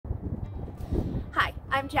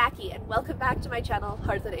I'm Jackie and welcome back to my channel,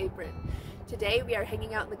 Hearth and Apron. Today we are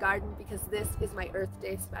hanging out in the garden because this is my Earth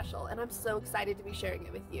Day special and I'm so excited to be sharing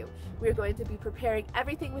it with you. We're going to be preparing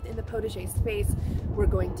everything within the potager space. We're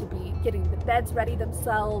going to be getting the beds ready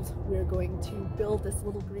themselves. We're going to build this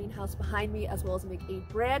little greenhouse behind me as well as make a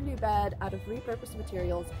brand new bed out of repurposed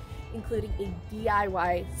materials, including a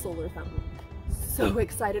DIY solar fountain. So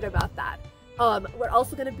excited about that. We're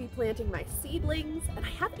also going to be planting my seedlings, and I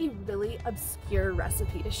have a really obscure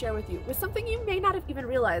recipe to share with you with something you may not have even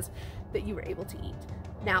realized that you were able to eat.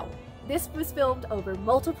 Now, this was filmed over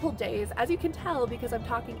multiple days, as you can tell because I'm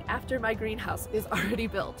talking after my greenhouse is already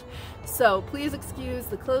built. So please excuse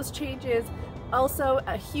the clothes changes. Also,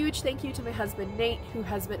 a huge thank you to my husband Nate, who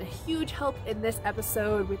has been a huge help in this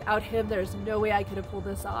episode. Without him, there's no way I could have pulled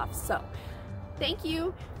this off. So thank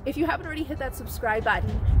you. If you haven't already hit that subscribe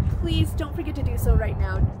button, please don't forget to do so right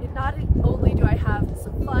now. Not only do I have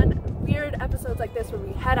some fun, weird episodes like this where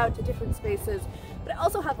we head out to different spaces, but I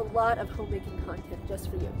also have a lot of homemaking content just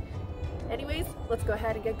for you. Anyways, let's go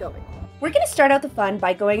ahead and get going. We're going to start out the fun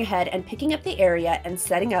by going ahead and picking up the area and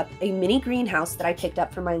setting up a mini greenhouse that I picked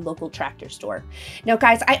up from my local tractor store. Now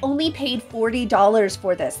guys, I only paid $40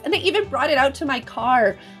 for this, and I even brought it out to my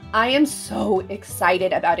car. I am so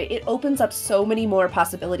excited about it. It opens up so many more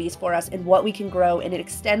possibilities for us in what we can grow, and it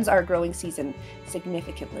extends our growing season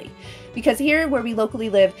significantly. Because here where we locally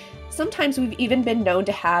live, sometimes we've even been known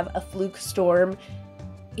to have a fluke storm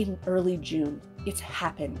in early June. It's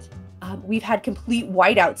happened. We've had complete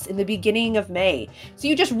whiteouts in the beginning of May. So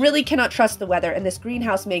you just really cannot trust the weather, and this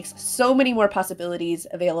greenhouse makes so many more possibilities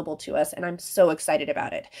available to us, and I'm so excited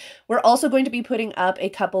about it. We're also going to be putting up a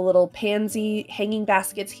couple little pansy hanging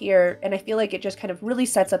baskets here, and I feel like it just kind of really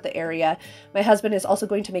sets up the area. My husband is also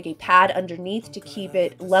going to make a pad underneath to keep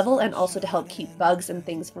it level and also to help keep bugs and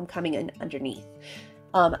things from coming in underneath.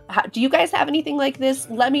 Do you guys have anything like this?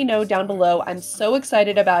 Let me know down below. I'm so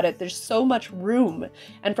excited about it. There's so much room.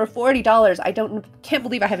 And for $40, I can't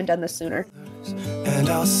believe I haven't done this sooner. And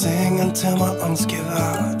I'll sing until my lungs give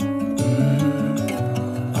out.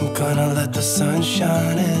 I'm gonna let the sun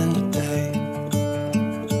shine in today.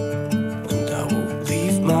 And I will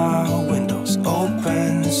leave my windows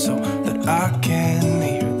open so that I can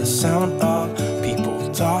hear the sound of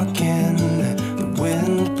people talking and the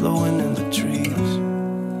wind blowing in the trees.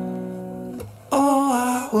 Oh,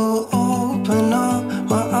 I will open up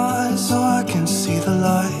my eyes so I can see the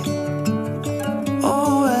light.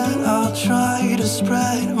 Oh, and I'll try to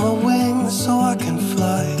spread my wings so I can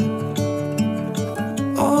fly.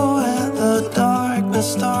 Oh, and the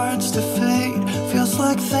darkness starts to fade. Feels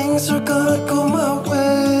like things are gonna go my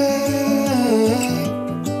way.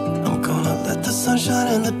 I'm gonna let the sun shine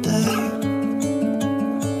in the day.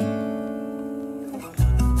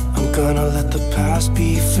 I'm gonna let the past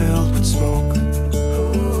be filled with smoke,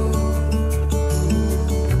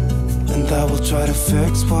 and I will try to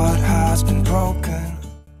fix what has been broken.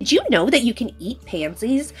 Did you know that you can eat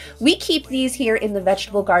pansies? We keep these here in the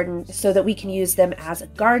vegetable garden so that we can use them as a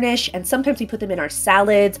garnish, and sometimes we put them in our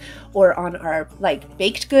salads or on our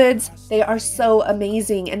baked goods. They are so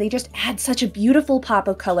amazing and they just add such a beautiful pop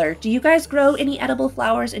of color. Do you guys grow any edible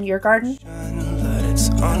flowers in your garden? Let its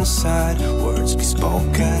unsaid words be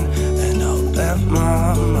spoken, and I'll let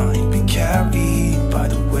my mind be carried by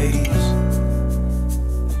the waves.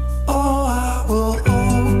 Oh, I will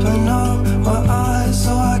open up my eyes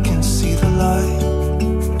so I can see the light.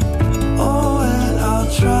 Oh, and I'll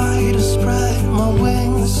try to spread my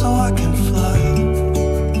wings so I can fly.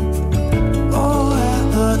 Oh,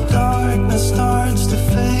 and the darkness starts to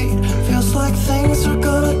fade. Feels like things are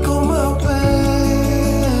gonna go my way.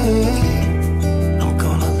 I'm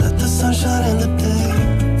gonna let the sun shine in the day.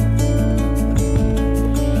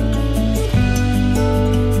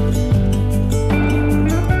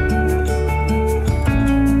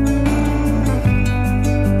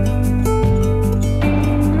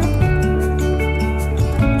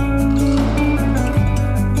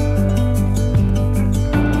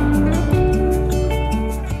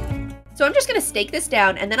 So I'm just going to stake this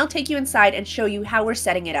down, and then I'll take you inside and show you how we're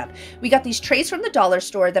setting it up. We got these trays from the dollar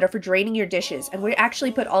store that are for draining your dishes, and we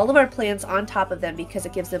actually put all of our plants on top of them because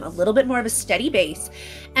it gives them a little bit more of a steady base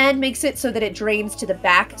and makes it so that it drains to the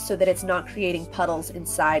back so that it's not creating puddles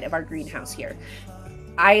inside of our greenhouse here.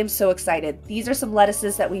 I am so excited. These are some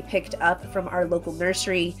lettuces that we picked up from our local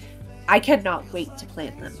nursery. I cannot wait to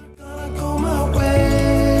plant them. I'm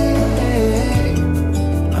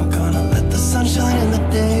gonna let the sun shine in the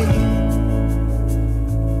day.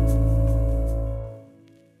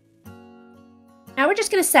 Now we're just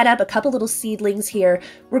just going to set up a couple little seedlings here.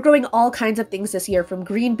 We're growing all kinds of things this year, from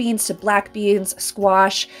green beans to black beans,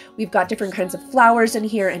 squash. We've got different kinds of flowers in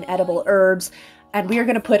here and edible herbs. And we are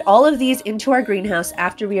going to put all of these into our greenhouse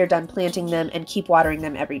after we are done planting them and keep watering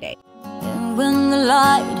them every day. And when the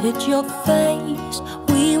light hit your face,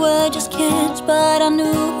 we were just kids, but I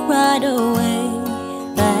knew right away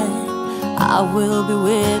that I will be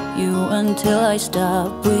with you until I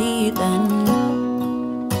stop breathing.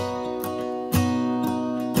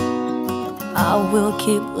 I will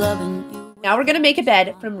keep loving you. Now we're going to make a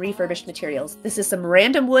bed from refurbished materials. This is some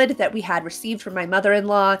random wood that we had received from my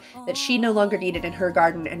mother-in-law that she no longer needed in her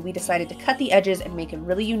garden, and we decided to cut the edges and make a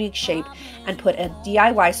really unique shape and put a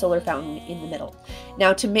DIY solar fountain in the middle.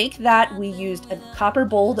 Now to make that, we used a copper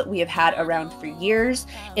bowl that we have had around for years.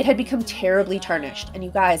 It had become terribly tarnished, and you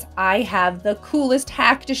guys, I have the coolest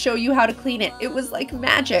hack to show you how to clean it. It was like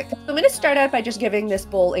magic. So I'm going to start out by just giving this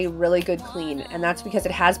bowl a really good clean, and that's because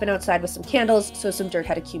it has been outside with some candles, so some dirt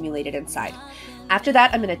had accumulated inside. After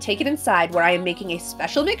that, I'm going to take it inside where I am making a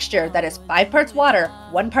special mixture that is 5 parts water,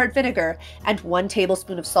 1 part vinegar, and 1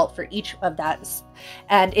 tablespoon of salt for each of that.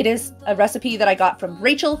 And it is a recipe that I got from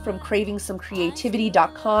Rachel from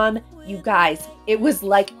cravingsamecreativity.com. You guys, it was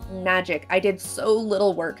like magic. I did so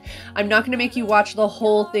little work. I'm not going to make you watch the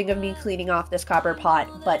whole thing of me cleaning off this copper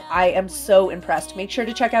pot, but I am so impressed. Make sure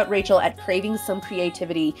to check out Rachel at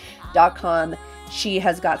cravingsamecreativity.com. She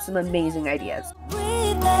has got some amazing ideas.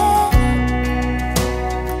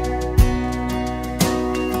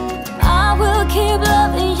 I will keep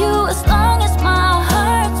loving you as long as my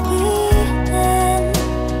heart's beating.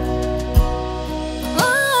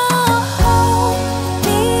 Oh, hold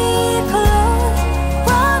me close,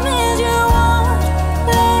 promise you won't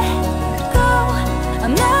let go.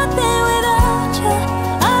 I'm nothing without you.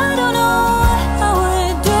 I don't know what I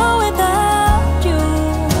would do without you.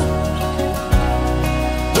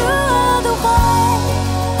 You are the one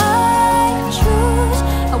I choose.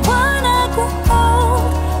 I wanna grow old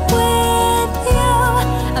with you.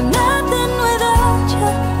 I'm nothing without you.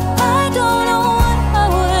 I don't know what I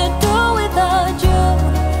would do without you.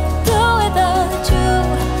 Do without you.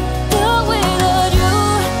 Do without you.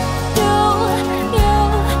 Do you.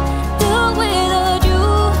 Do without you.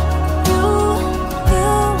 You.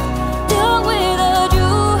 Do without you.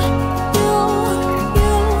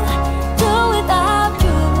 You. Do without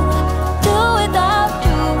you. Do without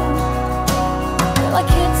you. We're like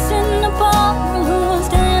kids in a ballroom,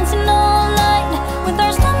 dancing all night with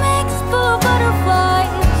our stomachs full of butterflies.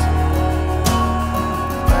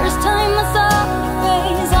 First time I saw your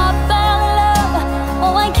face, I fell in love.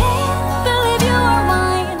 Oh, I can't believe you are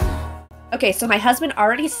mine. Okay, so my husband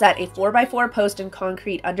already set a 4x4 post in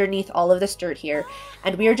concrete underneath all of this dirt here,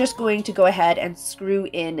 and we are just going to go ahead and screw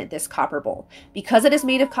in this copper bowl. Because it is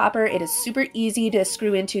made of copper, it is super easy to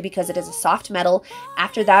screw into because it is a soft metal.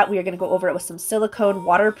 After that, we are going to go over it with some silicone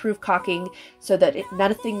waterproof caulking so that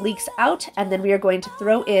nothing leaks out, and then we are going to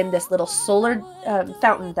throw in this little solar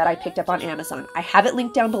fountain that I picked up on Amazon. I have it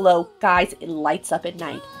linked down below. Guys, it lights up at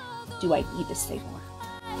night. Do I need to say more?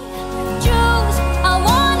 Choose. I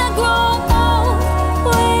wanna grow old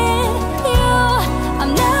with you.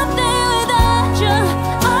 I'm nothing without you.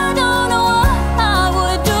 I don't know what I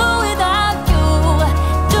would do without you.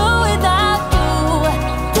 Do without you.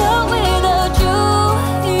 Do without you.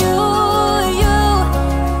 You.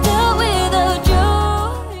 Do without you.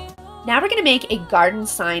 Now we're going to make a garden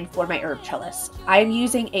sign for my herb trellis. I am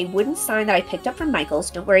using a wooden sign that I picked up from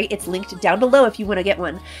Michael's. Don't worry, it's linked down below if you want to get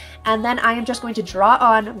one. And then I am just going to draw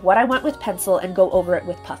on what I want with pencil and go over it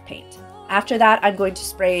with puff paint. After that, I'm going to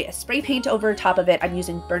spray a spray paint over top of it. I'm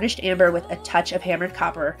using burnished amber with a touch of hammered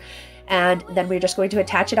copper. And then we're just going to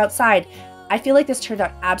attach it outside. I feel like this turned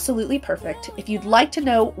out absolutely perfect. If you'd like to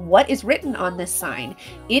know what is written on this sign,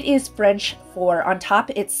 it is French for, on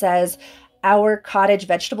top it says, "Our cottage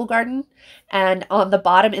vegetable garden," and on the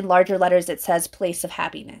bottom in larger letters it says "Place of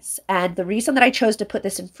Happiness." And the reason that I chose to put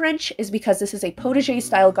this in French is because this is a potager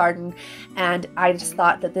style garden, and I just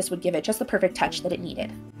thought that this would give it just the perfect touch that it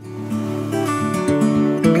needed.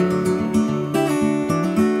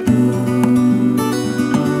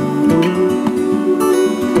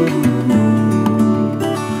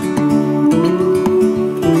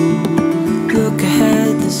 Look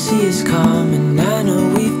ahead, the sea is calm, and I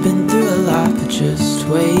know we've been through a lot, but just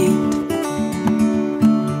wait.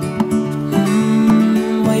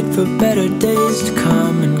 Wait for better days to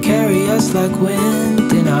come and carry us like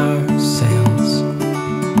wind in our sails.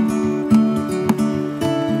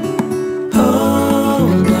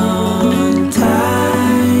 Hold on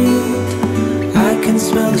tight, I can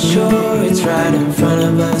smell the shore, it's right in front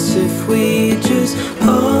of us if we just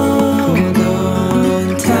hold on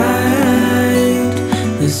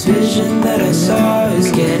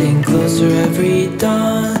closer every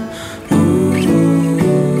dawn. Ooh,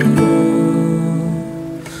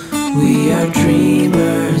 we are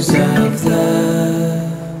dreamers of the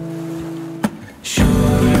shore.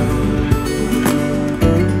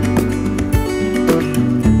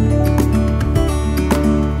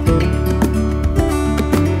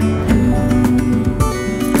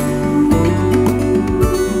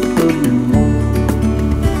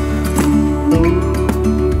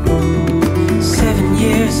 7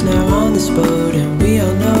 years now on this boat, and we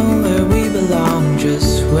all know where we belong.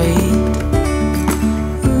 Just wait.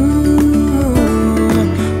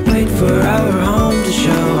 Wait for our home to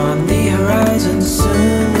show on the horizon.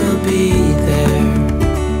 Soon we'll be there.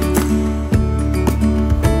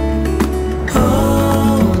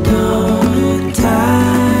 Hold on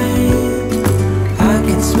tight. I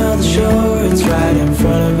can smell the shore, it's right in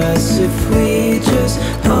front of us. If we just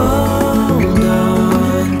hold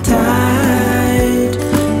on tight,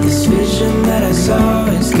 this vision that I saw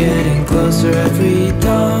is getting closer every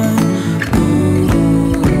dawn.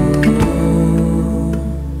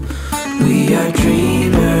 We are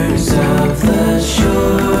dreamers of the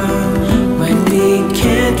shore. When we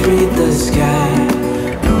can't read the sky,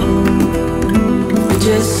 we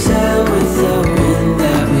just sail with the wind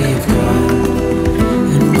that we've got.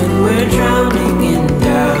 And when we're drowning in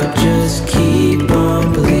doubt, just keep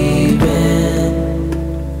on believing.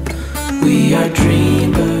 We are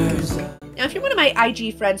dreamers. Now, if you're one of my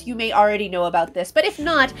IG friends, you may already know about this, but if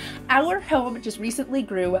not, our home just recently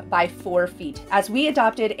grew by 4 feet as we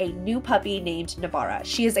adopted a new puppy named Navara.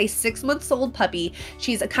 She is a 6-month-old puppy.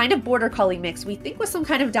 She's a kind of border collie mix, we think with some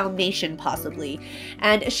kind of Dalmatian possibly,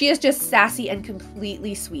 and she is just sassy and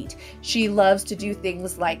completely sweet. She loves to do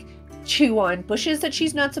things like chew on bushes that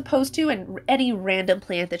she's not supposed to and any random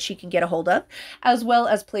plant that she can get a hold of, as well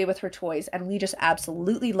as play with her toys, and we just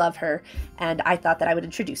absolutely love her, and I thought that I would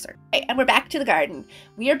introduce her. Okay, and we're back to the garden.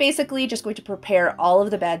 We are basically just going to prepare all of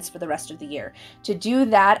the beds for the rest of the year. To do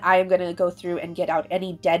that, I am going to go through and get out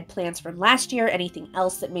any dead plants from last year, anything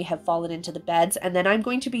else that may have fallen into the beds, and then I'm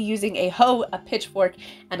going to be using a hoe, a pitchfork,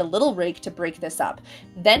 and a little rake to break this up.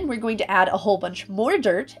 Then we're going to add a whole bunch more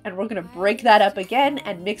dirt, and we're going to break that up again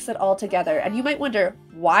and mix it all together. And you might wonder,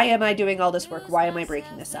 why am I doing all this work? Why am I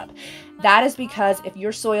breaking this up? That is because if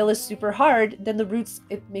your soil is super hard, then the roots,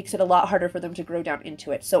 it makes it a lot harder for them to grow down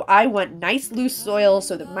into it. So I want nice loose soil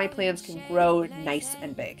so that my plants can grow nice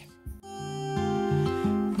and big.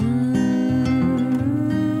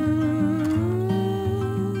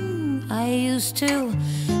 I used to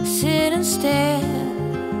sit and stare.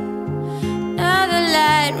 Now the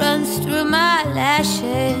light runs through my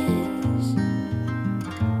lashes.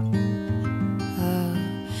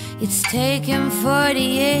 It's taken 40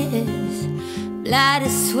 years, blood,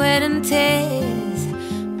 sweat, and tears.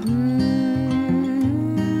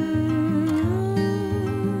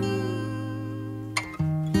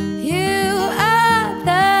 You are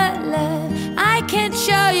the love. I can't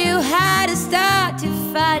show you how to start to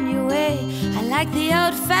find your way. I like the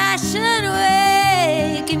old-fashioned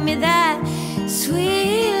way. Give me that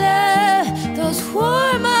sweet love, those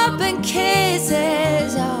warm-up and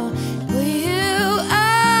kisses. Oh,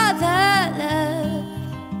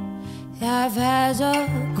 life has a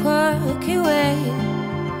quirky way.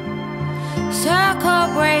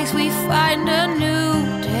 Circle breaks, we find a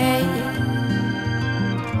new day.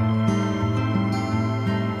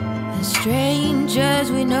 And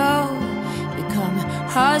strangers we know become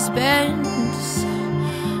husbands.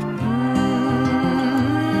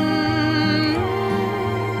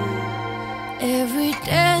 Every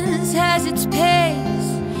dance has its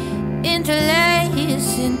pace,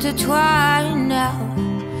 interlace, intertwine now.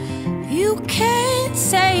 You can't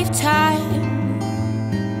save time.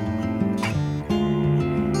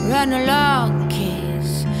 Run along,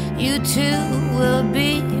 kids. You two will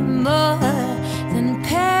be more than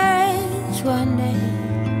parents one day.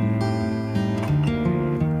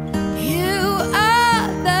 You are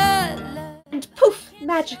the love. And poof!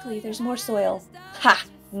 Magically, there's more soil. Ha!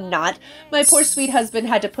 Not. My poor sweet husband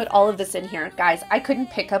had to put all of this in here. Guys, I couldn't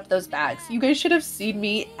pick up those bags. You guys should have seen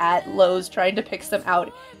me at Lowe's trying to pick some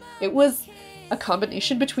out. It was a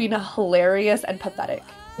combination between hilarious and pathetic.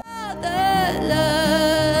 The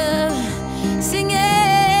love, sing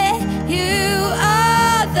it. You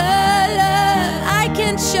are the love. I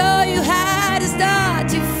can show you how to start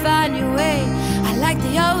to find your way. I like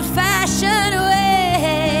the old-fashioned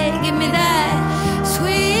way. Give me that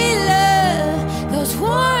sweet love, those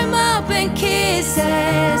warm-up and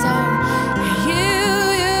kisses. Oh,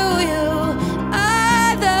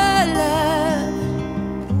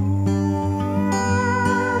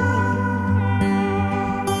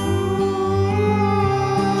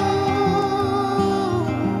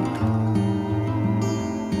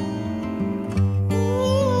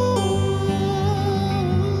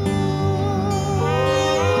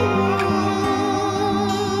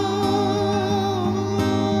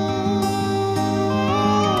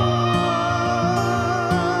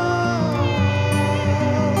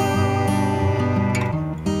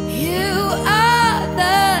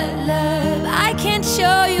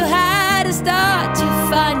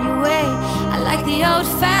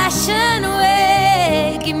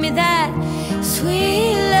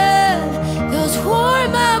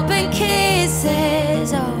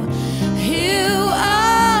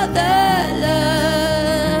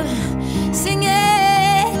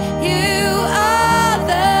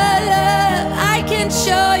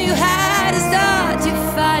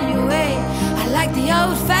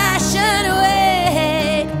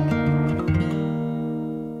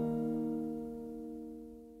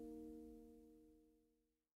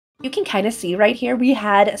 can kind of see right here, we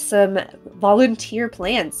had some volunteer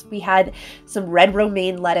plants. We had some red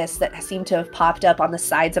romaine lettuce that seemed to have popped up on the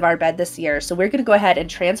sides of our bed this year. So we're going to go ahead and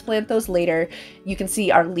transplant those later. You can see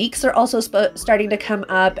our leeks are also starting to come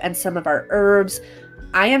up, and some of our herbs.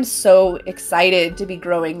 I am so excited to be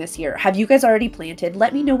growing this year. Have you guys already planted?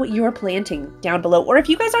 Let me know what you're planting down below. Or if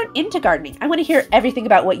you guys aren't into gardening, I want to hear everything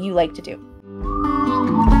about what you like to do.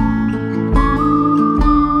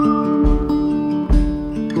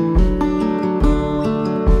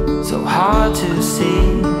 So hard to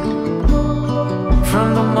see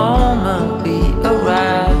from the moment we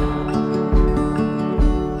arrived.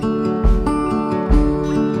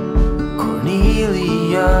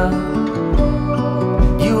 Cornelia,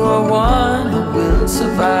 you are one who will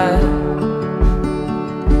survive.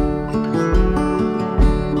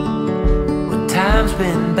 When time's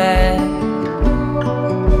been bad,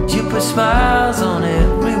 you put smiles on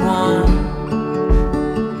everyone.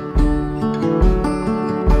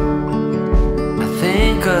 I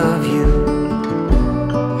think of you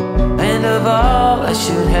and of all I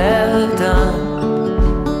should have done.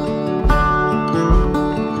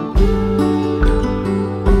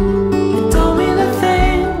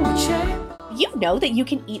 Know that you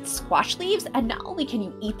can eat squash leaves, and not only can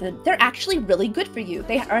you eat them, they're actually really good for you.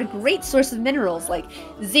 They are a great source of minerals like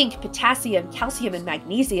zinc, potassium, calcium, and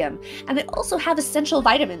magnesium. And they also have essential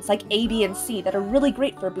vitamins like A, B, and C that are really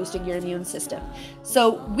great for boosting your immune system.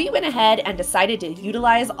 So we went ahead and decided to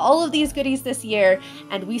utilize all of these goodies this year,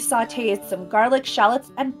 and we sauteed some garlic,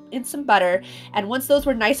 shallots, and in some butter. And once those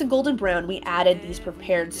were nice and golden brown, we added these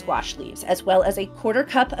prepared squash leaves, as well as a 1/4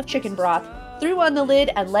 cup of chicken broth, threw on the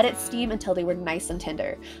lid, and let it steam until they were nice and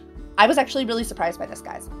tender. I was actually really surprised by this,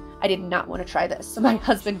 guys. I did not want to try this, so my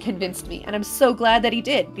husband convinced me, and I'm so glad that he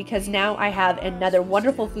did, because now I have another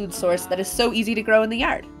wonderful food source that is so easy to grow in the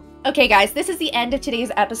yard. Okay guys, this is the end of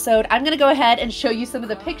today's episode. I'm gonna go ahead and show you some of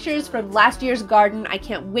the pictures from last year's garden. I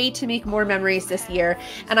can't wait to make more memories this year,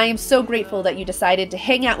 and I am so grateful that you decided to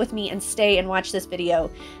hang out with me and stay and watch this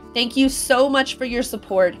video. Thank you so much for your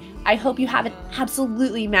support. I hope you have an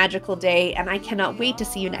absolutely magical day, and I cannot wait to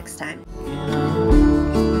see you next time.